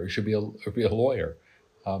lawyer or should be a lawyer.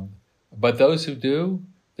 But those who do,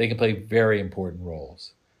 they can play very important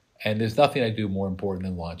roles. And there's nothing I do more important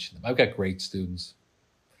than launching them. I've got great students,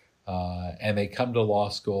 and they come to law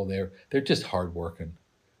school. They're just hardworking.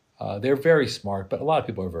 They're very smart, but a lot of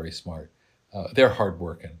people are very smart. They're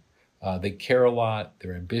hardworking. They care a lot.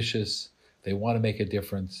 They're ambitious. They want to make a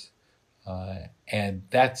difference. And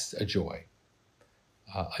that's a joy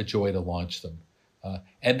to launch them.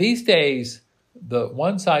 And these days, the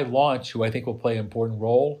ones I launch who I think will play an important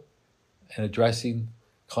role in addressing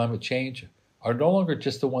climate change are no longer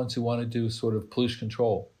just the ones who want to do sort of pollution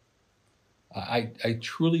control. I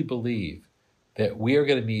truly believe that we are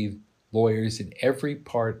going to need lawyers in every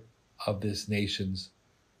part of this nation's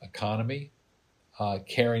economy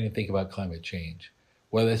caring and thinking about climate change,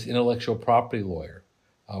 whether it's an intellectual property lawyer,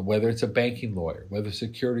 whether it's a banking lawyer, whether it's a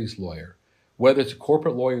securities lawyer, whether it's a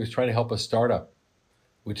corporate lawyer who's trying to help a startup,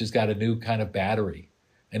 which has got a new kind of battery,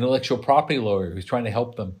 an intellectual property lawyer who's trying to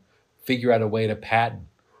help them figure out a way to patent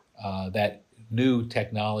that new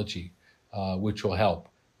technology, which will help.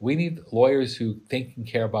 We need lawyers who think and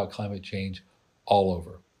care about climate change all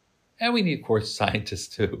over. And we need, of course, scientists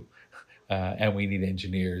too. And we need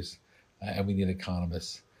engineers, and we need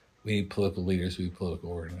economists. We need political leaders, we need political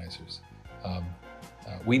organizers.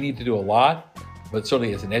 We need to do a lot, but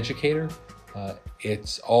certainly as an educator,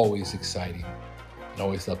 it's always exciting and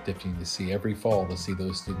always uplifting to see every fall to see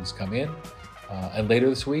those students come in, and later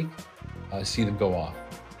this week, see them go off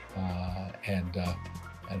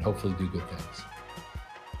and hopefully do good things.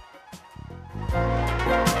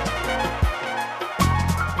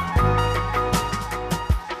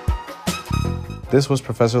 This was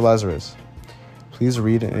Professor Lazarus. Please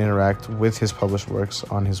read and interact with his published works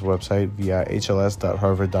on his website via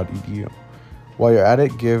hls.harvard.edu. While you're at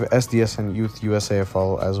it, give SDSN Youth USA a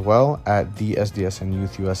follow as well at the SDSN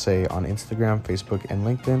Youth USA on Instagram, Facebook, and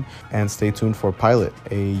LinkedIn. And stay tuned for Pilot,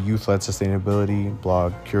 a youth-led sustainability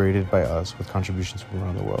blog curated by us with contributions from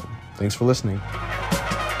around the world. Thanks for listening.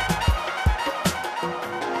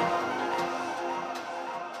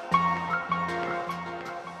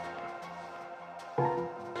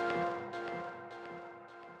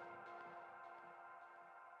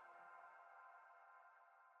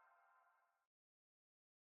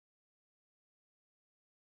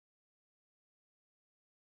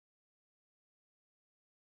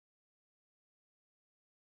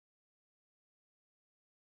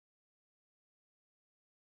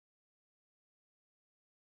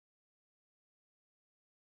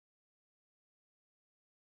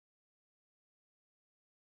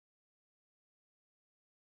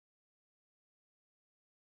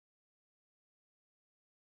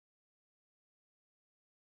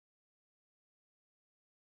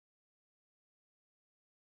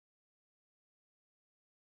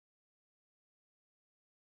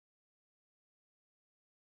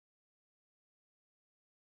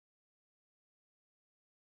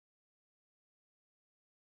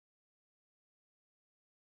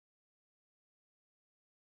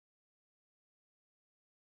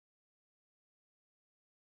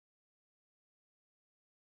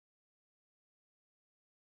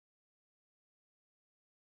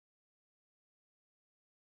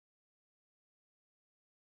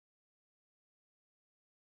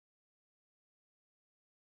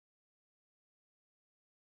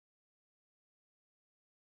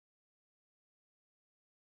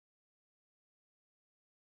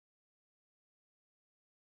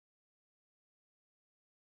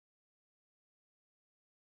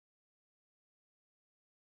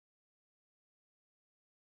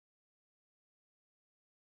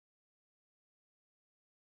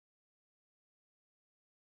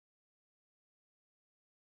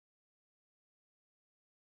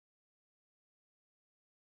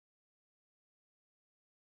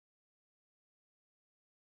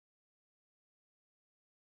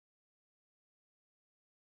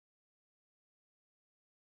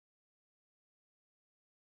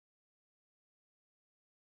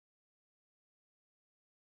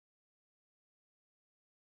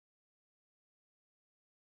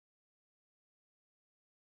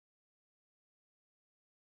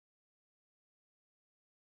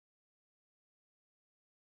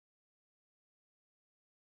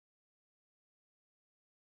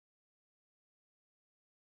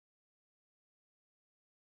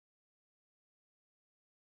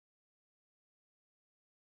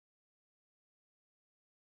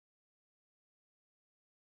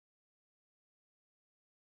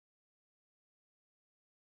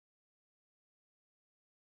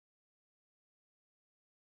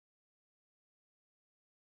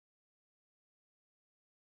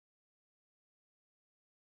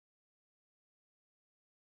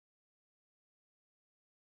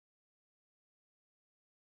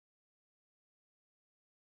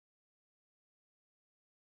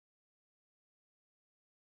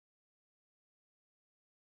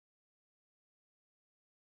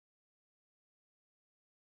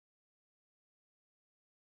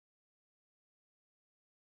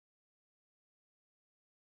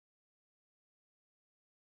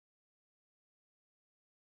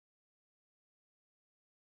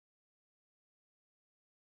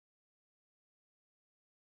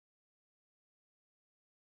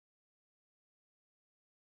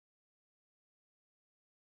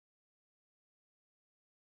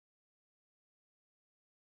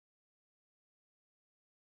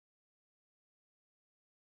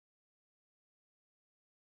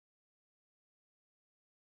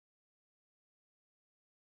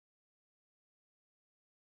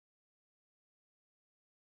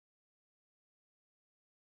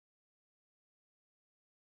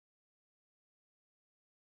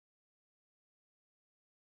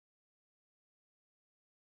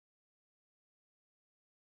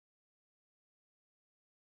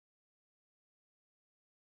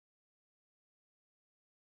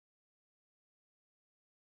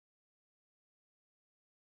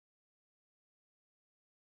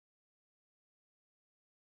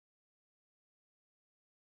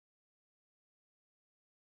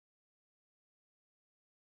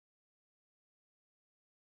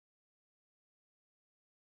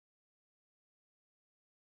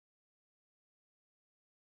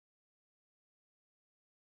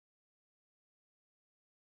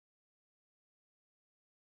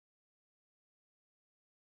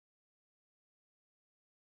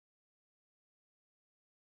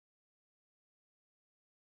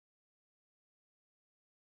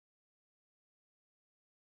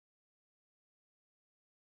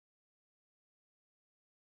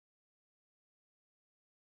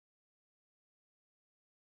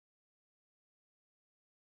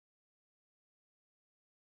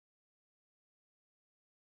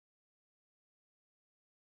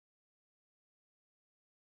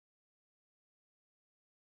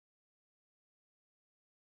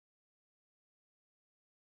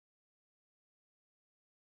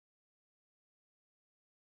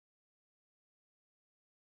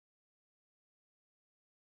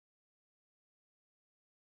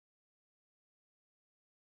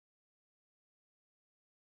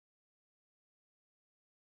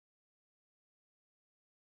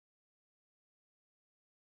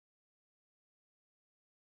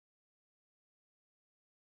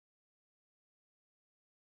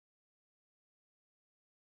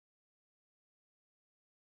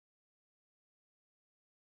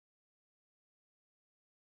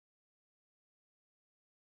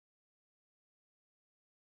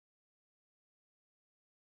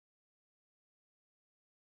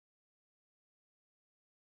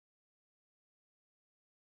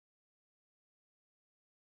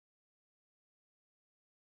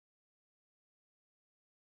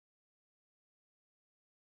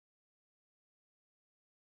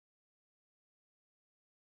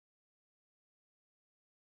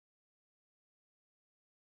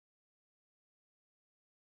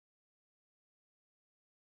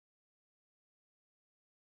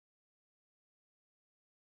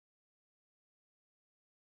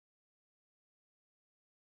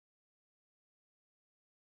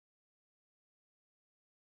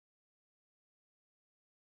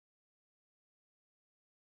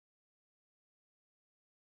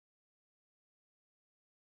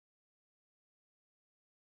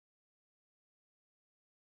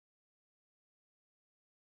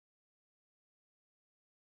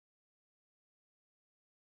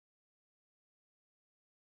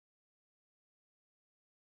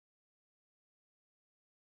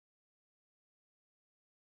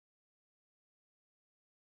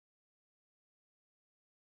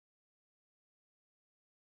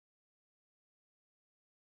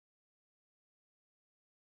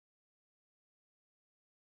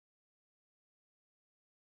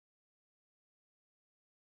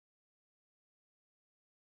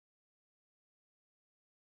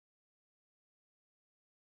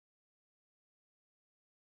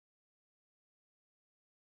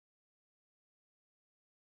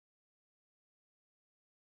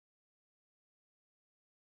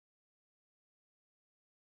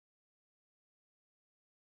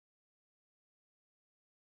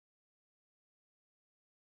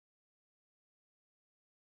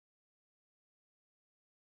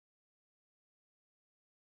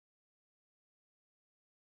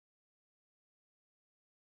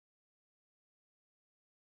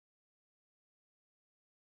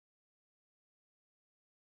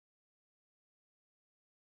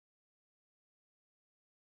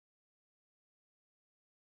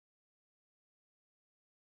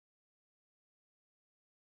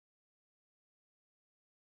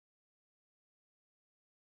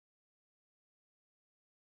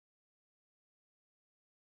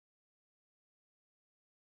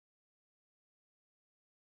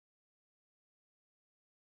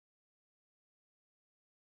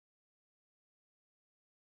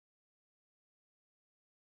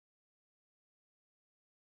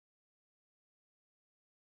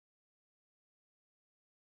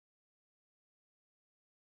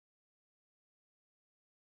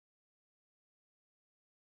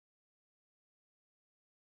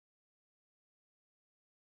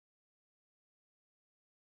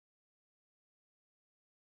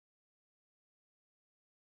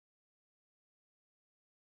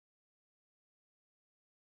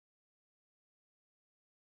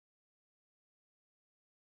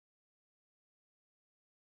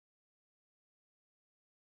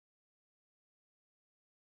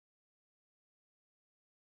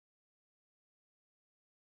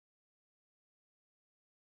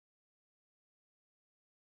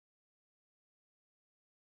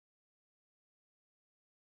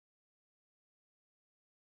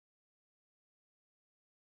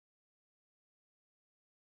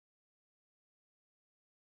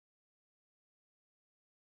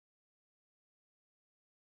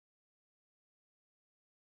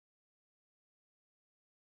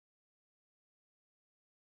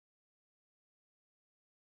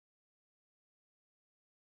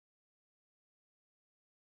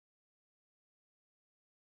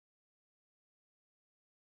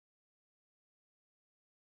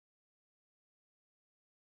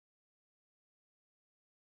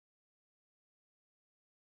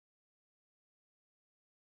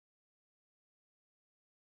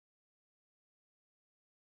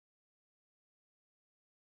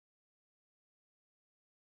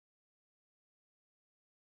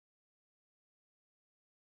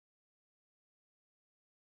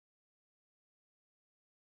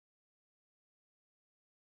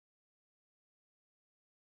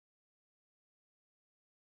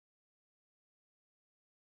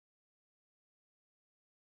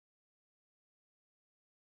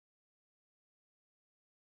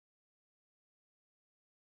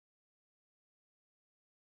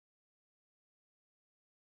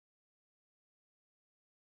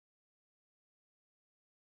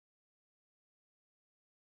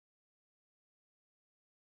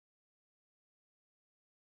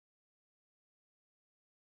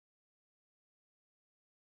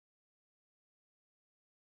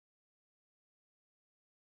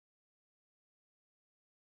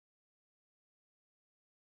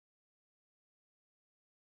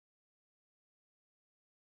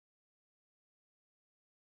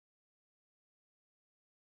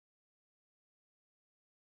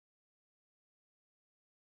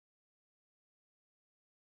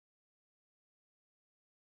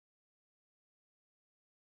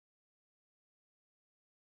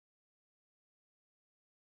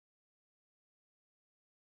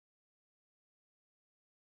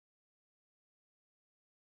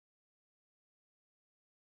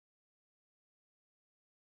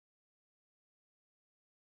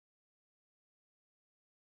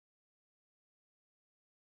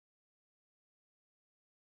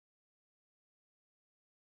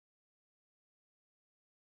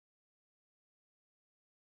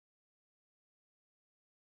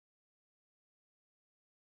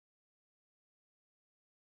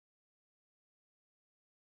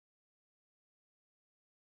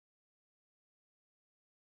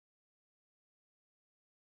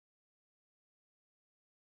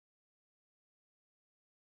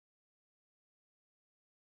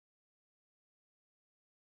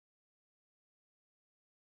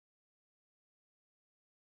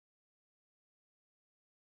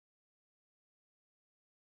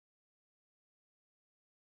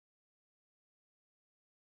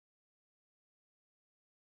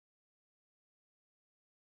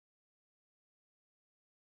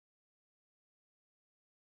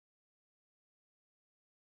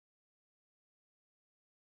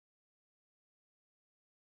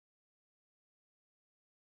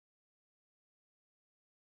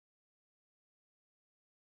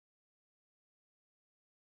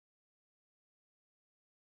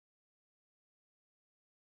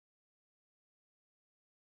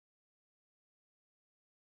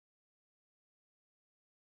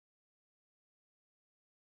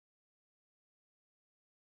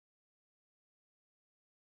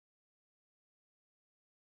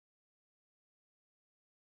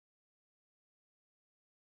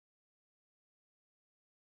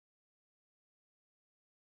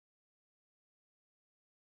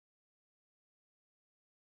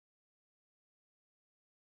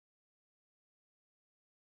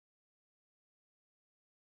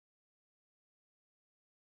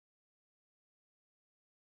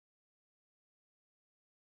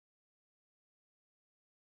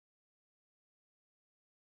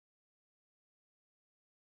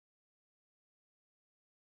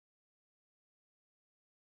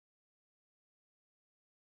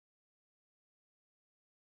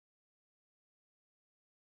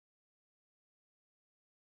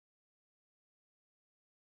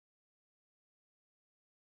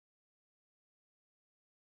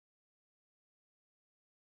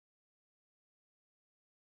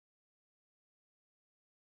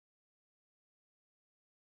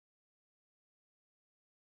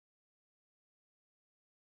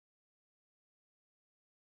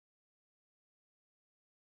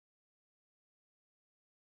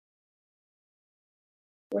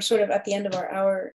 We're sort of at the end of our hour